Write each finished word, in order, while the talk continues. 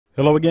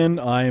Hello again,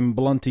 I'm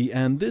Blunty,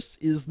 and this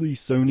is the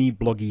Sony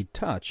Bloggie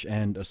Touch,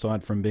 and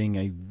aside from being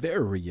a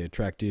very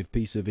attractive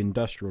piece of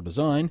industrial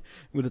design,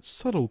 with its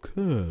subtle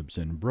curves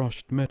and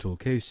brushed metal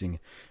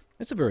casing,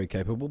 it's a very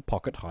capable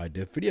pocket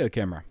high-def video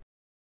camera.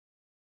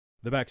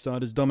 The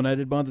backside is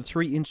dominated by the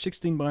 3-inch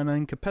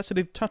 16:9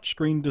 capacitive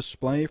touchscreen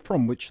display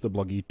from which the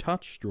Bloggie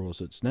Touch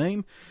draws its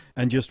name,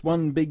 and just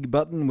one big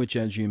button which,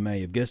 as you may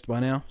have guessed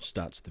by now,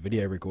 starts the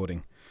video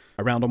recording.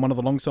 Around on one of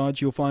the long sides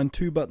you'll find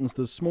two buttons,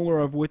 the smaller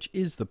of which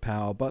is the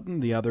power button,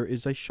 the other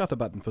is a shutter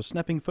button for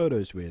snapping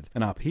photos with,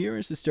 and up here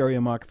is the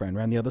stereo microphone.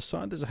 Around the other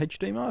side there's a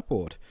HDMI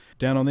port.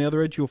 Down on the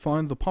other edge you'll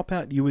find the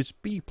pop-out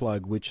USB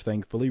plug, which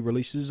thankfully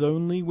releases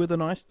only with a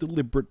nice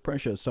deliberate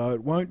pressure, so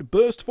it won't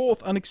burst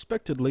forth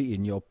unexpectedly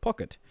in your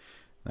pocket.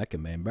 That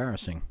can be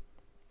embarrassing.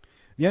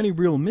 The only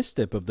real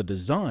misstep of the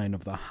design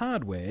of the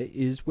hardware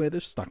is where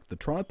they've stuck the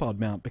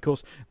tripod mount,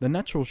 because the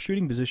natural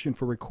shooting position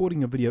for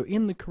recording a video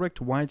in the correct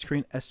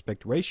widescreen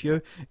aspect ratio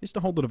is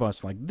to hold the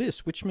device like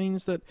this, which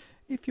means that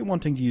if you're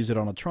wanting to use it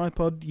on a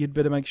tripod, you'd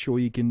better make sure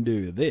you can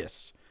do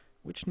this,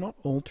 which not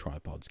all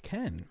tripods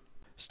can.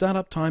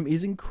 Startup time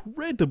is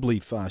incredibly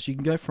fast. You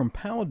can go from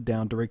powered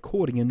down to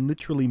recording in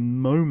literally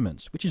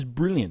moments, which is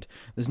brilliant.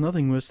 There's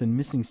nothing worse than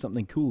missing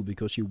something cool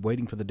because you're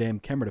waiting for the damn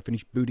camera to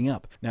finish booting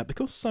up. Now,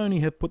 because Sony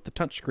have put the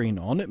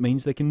touchscreen on, it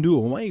means they can do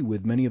away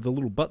with many of the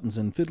little buttons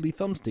and fiddly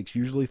thumbsticks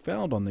usually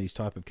found on these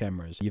type of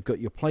cameras. You've got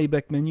your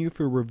playback menu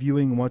for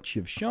reviewing what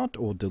you've shot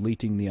or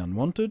deleting the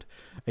unwanted,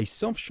 a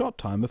self-shot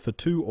timer for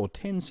 2 or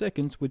 10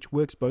 seconds, which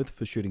works both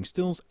for shooting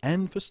stills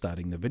and for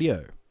starting the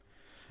video.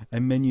 A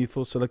menu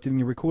for selecting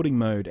the recording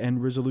mode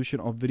and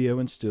resolution of video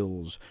and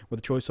stills, with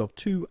a choice of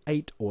 2,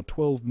 8 or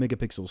 12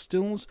 megapixel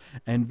stills,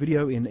 and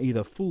video in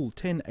either full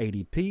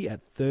 1080p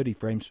at 30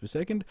 frames per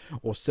second,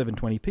 or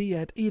 720p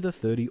at either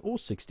 30 or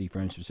 60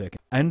 frames per second.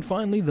 And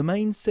finally, the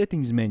main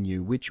settings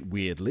menu, which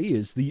weirdly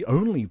is the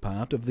only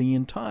part of the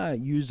entire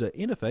user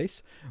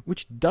interface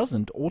which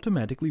doesn't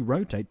automatically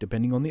rotate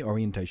depending on the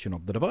orientation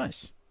of the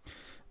device.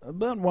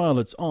 But while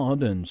it's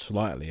odd and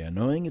slightly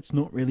annoying, it's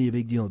not really a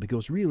big deal,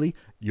 because really,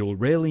 you'll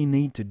rarely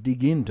need to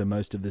dig into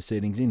most of the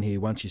settings in here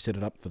once you set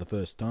it up for the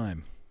first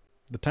time.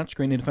 The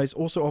touchscreen interface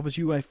also offers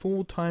you a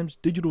 4x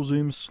digital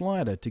zoom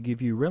slider to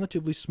give you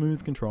relatively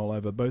smooth control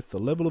over both the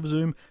level of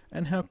zoom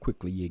and how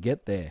quickly you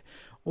get there.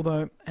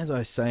 Although, as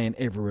I say in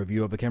every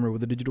review of a camera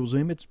with a digital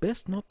zoom, it's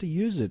best not to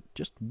use it.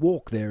 Just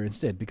walk there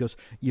instead, because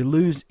you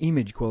lose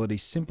image quality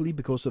simply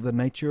because of the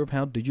nature of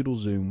how digital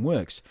zoom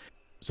works.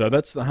 So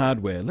that's the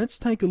hardware. Let's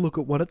take a look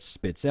at what it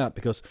spits out,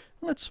 because,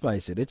 let's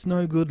face it, it's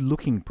no good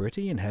looking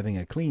pretty and having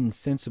a clean,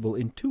 sensible,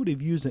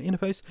 intuitive user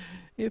interface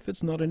if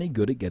it's not any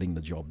good at getting the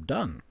job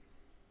done.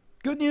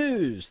 Good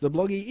news! The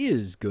Bloggie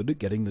is good at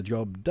getting the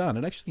job done.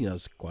 It actually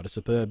does quite a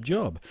superb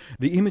job.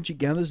 The image it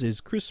gathers is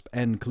crisp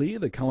and clear,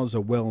 the colours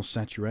are well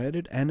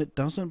saturated, and it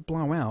doesn't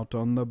blow out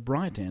on the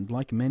bright end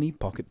like many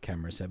pocket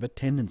cameras have a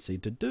tendency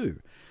to do.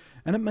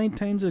 And it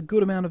maintains a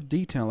good amount of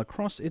detail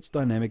across its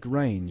dynamic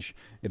range.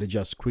 It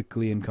adjusts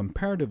quickly and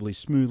comparatively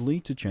smoothly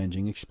to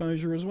changing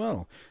exposure as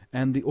well.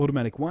 And the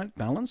automatic white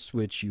balance,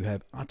 which you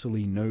have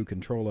utterly no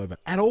control over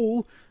at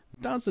all,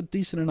 does a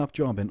decent enough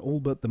job in all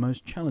but the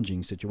most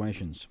challenging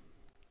situations.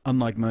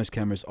 Unlike most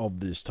cameras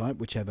of this type,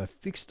 which have a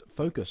fixed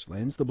focus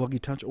lens, the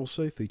Bloggie Touch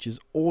also features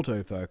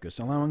autofocus,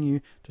 allowing you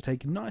to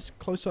take nice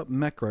close-up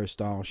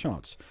macro-style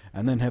shots,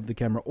 and then have the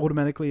camera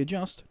automatically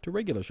adjust to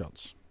regular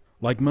shots.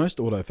 Like most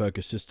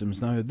autofocus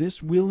systems though,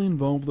 this will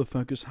involve the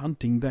focus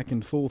hunting back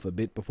and forth a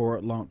bit before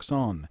it locks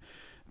on.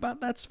 But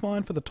that's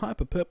fine for the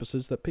type of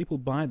purposes that people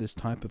buy this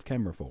type of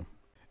camera for.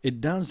 It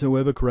does,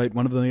 however, create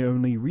one of the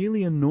only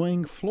really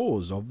annoying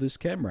flaws of this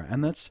camera,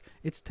 and that's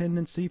its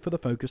tendency for the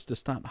focus to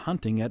start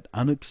hunting at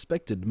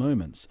unexpected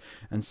moments,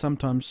 and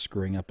sometimes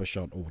screwing up a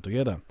shot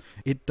altogether.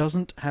 It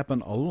doesn't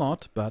happen a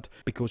lot, but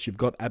because you've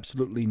got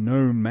absolutely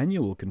no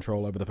manual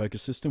control over the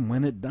focus system,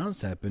 when it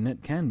does happen,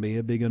 it can be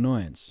a big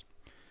annoyance.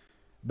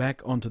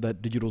 Back onto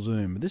that digital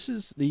zoom. This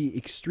is the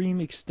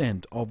extreme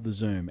extent of the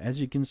zoom.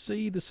 As you can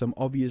see, there's some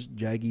obvious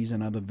jaggies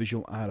and other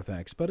visual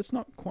artifacts, but it's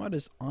not quite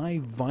as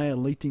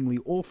eye-violatingly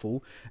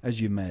awful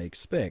as you may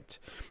expect.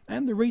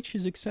 And the reach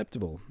is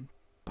acceptable.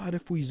 But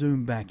if we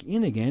zoom back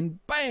in again,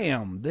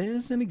 bam!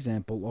 There's an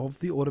example of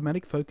the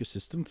automatic focus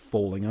system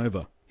falling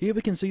over. Here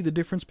we can see the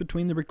difference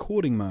between the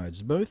recording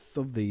modes. Both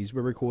of these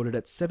were recorded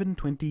at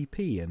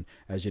 720p, and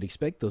as you'd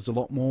expect, there's a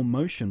lot more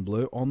motion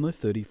blur on the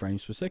 30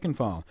 frames per second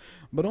file.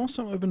 But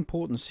also of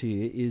importance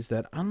here is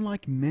that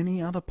unlike many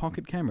other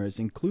pocket cameras,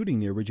 including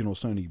the original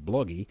Sony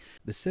Bloggie,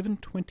 the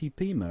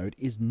 720p mode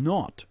is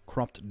not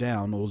cropped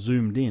down or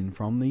zoomed in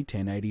from the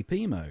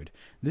 1080p mode.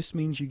 This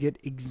means you get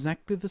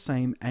exactly the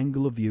same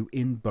angle of view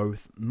in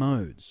both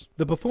modes.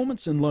 The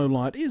performance in low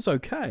light is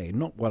okay,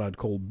 not what I'd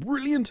call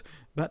brilliant,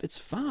 but it's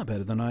far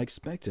better than I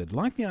expected.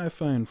 Like the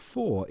iPhone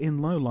 4, in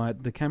low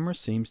light the camera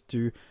seems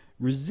to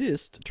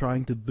resist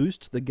trying to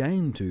boost the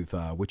gain too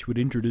far, which would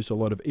introduce a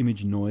lot of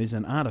image noise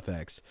and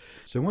artifacts.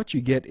 So what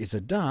you get is a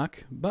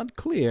dark, but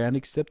clear and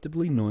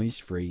acceptably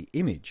noise-free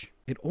image.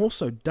 It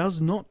also does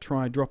not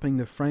try dropping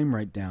the frame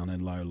rate down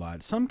in low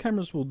light. Some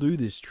cameras will do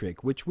this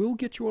trick, which will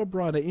get you a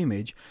brighter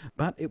image,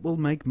 but it will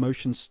make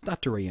motion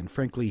stuttery and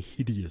frankly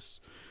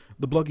hideous.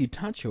 The Bloggie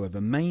Touch, however,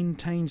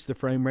 maintains the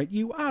frame rate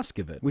you ask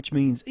of it, which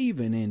means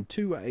even in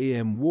 2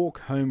 AM walk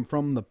home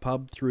from the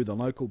pub through the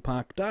local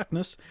park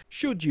darkness,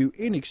 should you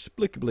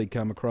inexplicably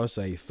come across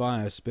a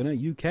fire spinner,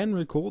 you can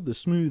record the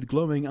smooth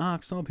glowing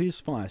arcs of his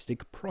fire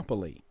stick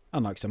properly,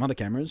 unlike some other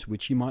cameras,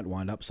 which you might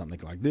wind up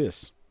something like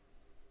this.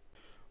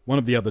 One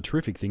of the other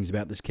terrific things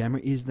about this camera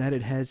is that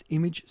it has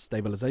image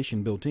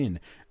stabilization built in,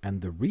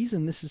 and the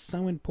reason this is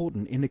so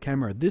important in a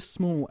camera this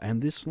small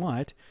and this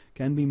light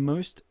can be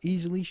most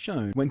easily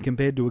shown when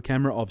compared to a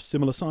camera of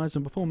similar size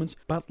and performance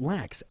but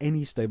lacks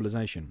any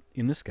stabilization.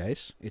 In this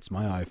case, it's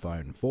my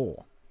iPhone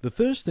 4. The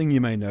first thing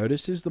you may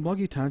notice is the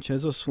Bloggie Touch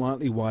has a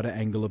slightly wider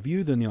angle of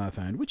view than the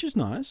iPhone, which is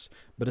nice,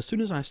 but as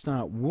soon as I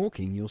start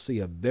walking you'll see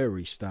a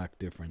very stark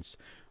difference.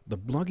 The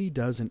Bloggie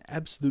does an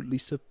absolutely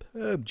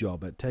superb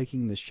job at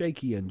taking the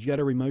shaky and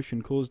jittery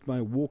motion caused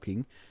by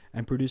walking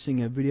and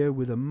producing a video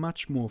with a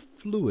much more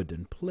fluid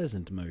and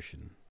pleasant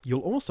motion.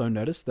 You'll also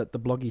notice that the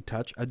Bloggie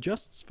Touch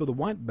adjusts for the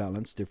white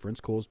balance difference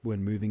caused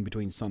when moving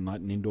between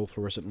sunlight and indoor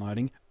fluorescent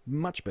lighting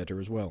much better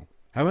as well.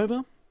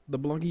 However, the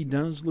Bloggie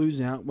does lose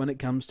out when it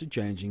comes to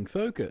changing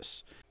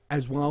focus,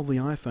 as while the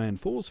iPhone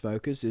 4's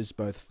focus is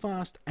both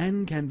fast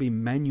and can be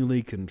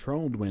manually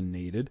controlled when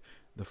needed,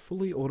 the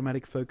fully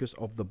automatic focus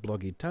of the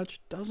Bloggie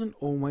Touch doesn't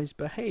always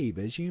behave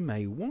as you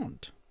may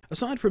want.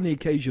 Aside from the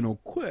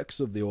occasional quirks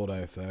of the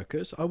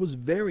autofocus, I was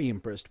very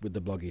impressed with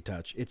the Bloggie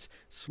Touch. It's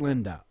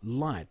slender,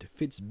 light,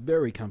 fits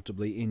very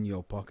comfortably in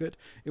your pocket.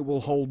 It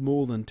will hold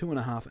more than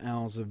 2.5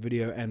 hours of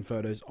video and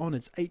photos on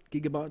its 8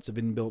 GB of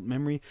inbuilt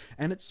memory,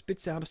 and it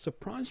spits out a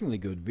surprisingly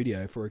good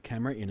video for a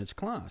camera in its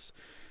class.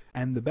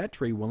 And the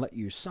battery will let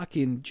you suck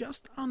in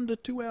just under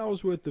 2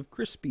 hours worth of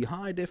crispy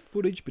high-def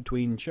footage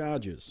between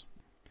charges.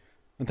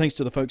 And thanks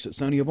to the folks at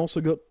Sony, I've also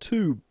got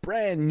 2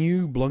 brand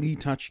new Bloggie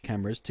Touch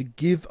cameras to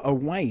give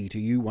away to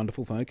you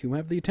wonderful folk who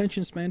have the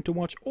attention span to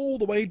watch all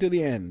the way to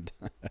the end.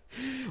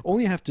 All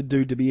you have to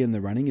do to be in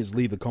the running is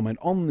leave a comment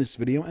on this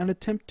video and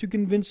attempt to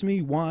convince me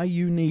why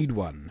you need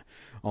one.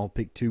 I'll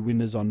pick 2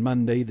 winners on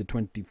Monday, the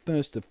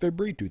 21st of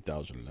February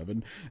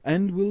 2011,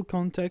 and will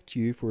contact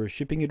you for a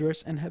shipping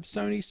address and have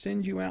Sony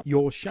send you out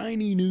your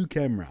shiny new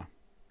camera.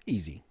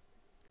 Easy.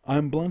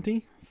 I'm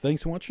Blunty,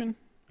 thanks for watching,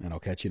 and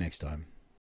I'll catch you next time.